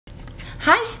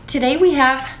Hi, today we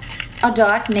have a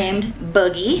dog named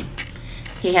Boogie.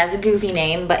 He has a goofy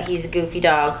name, but he's a goofy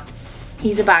dog.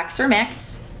 He's a boxer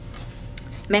mix,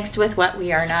 mixed with what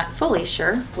we are not fully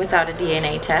sure without a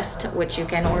DNA test, which you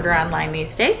can order online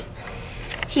these days.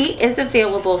 He is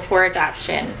available for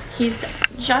adoption. He's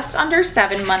just under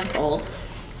 7 months old.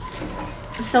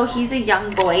 So he's a young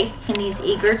boy and he's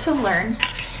eager to learn,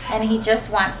 and he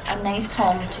just wants a nice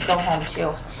home to go home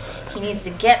to. He needs to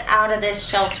get out of this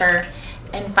shelter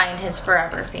and find his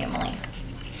forever family.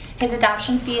 His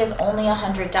adoption fee is only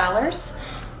 $100.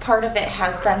 Part of it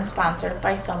has been sponsored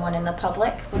by someone in the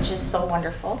public, which is so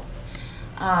wonderful.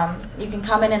 You can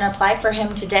come in and apply for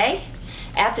him today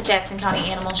at the Jackson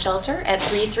County Animal Shelter at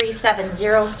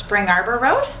 3370 Spring Arbor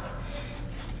Road,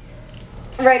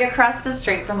 right across the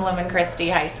street from Lumen Christi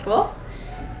High School.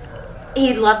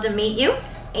 He'd love to meet you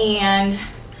and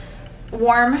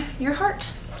warm your heart.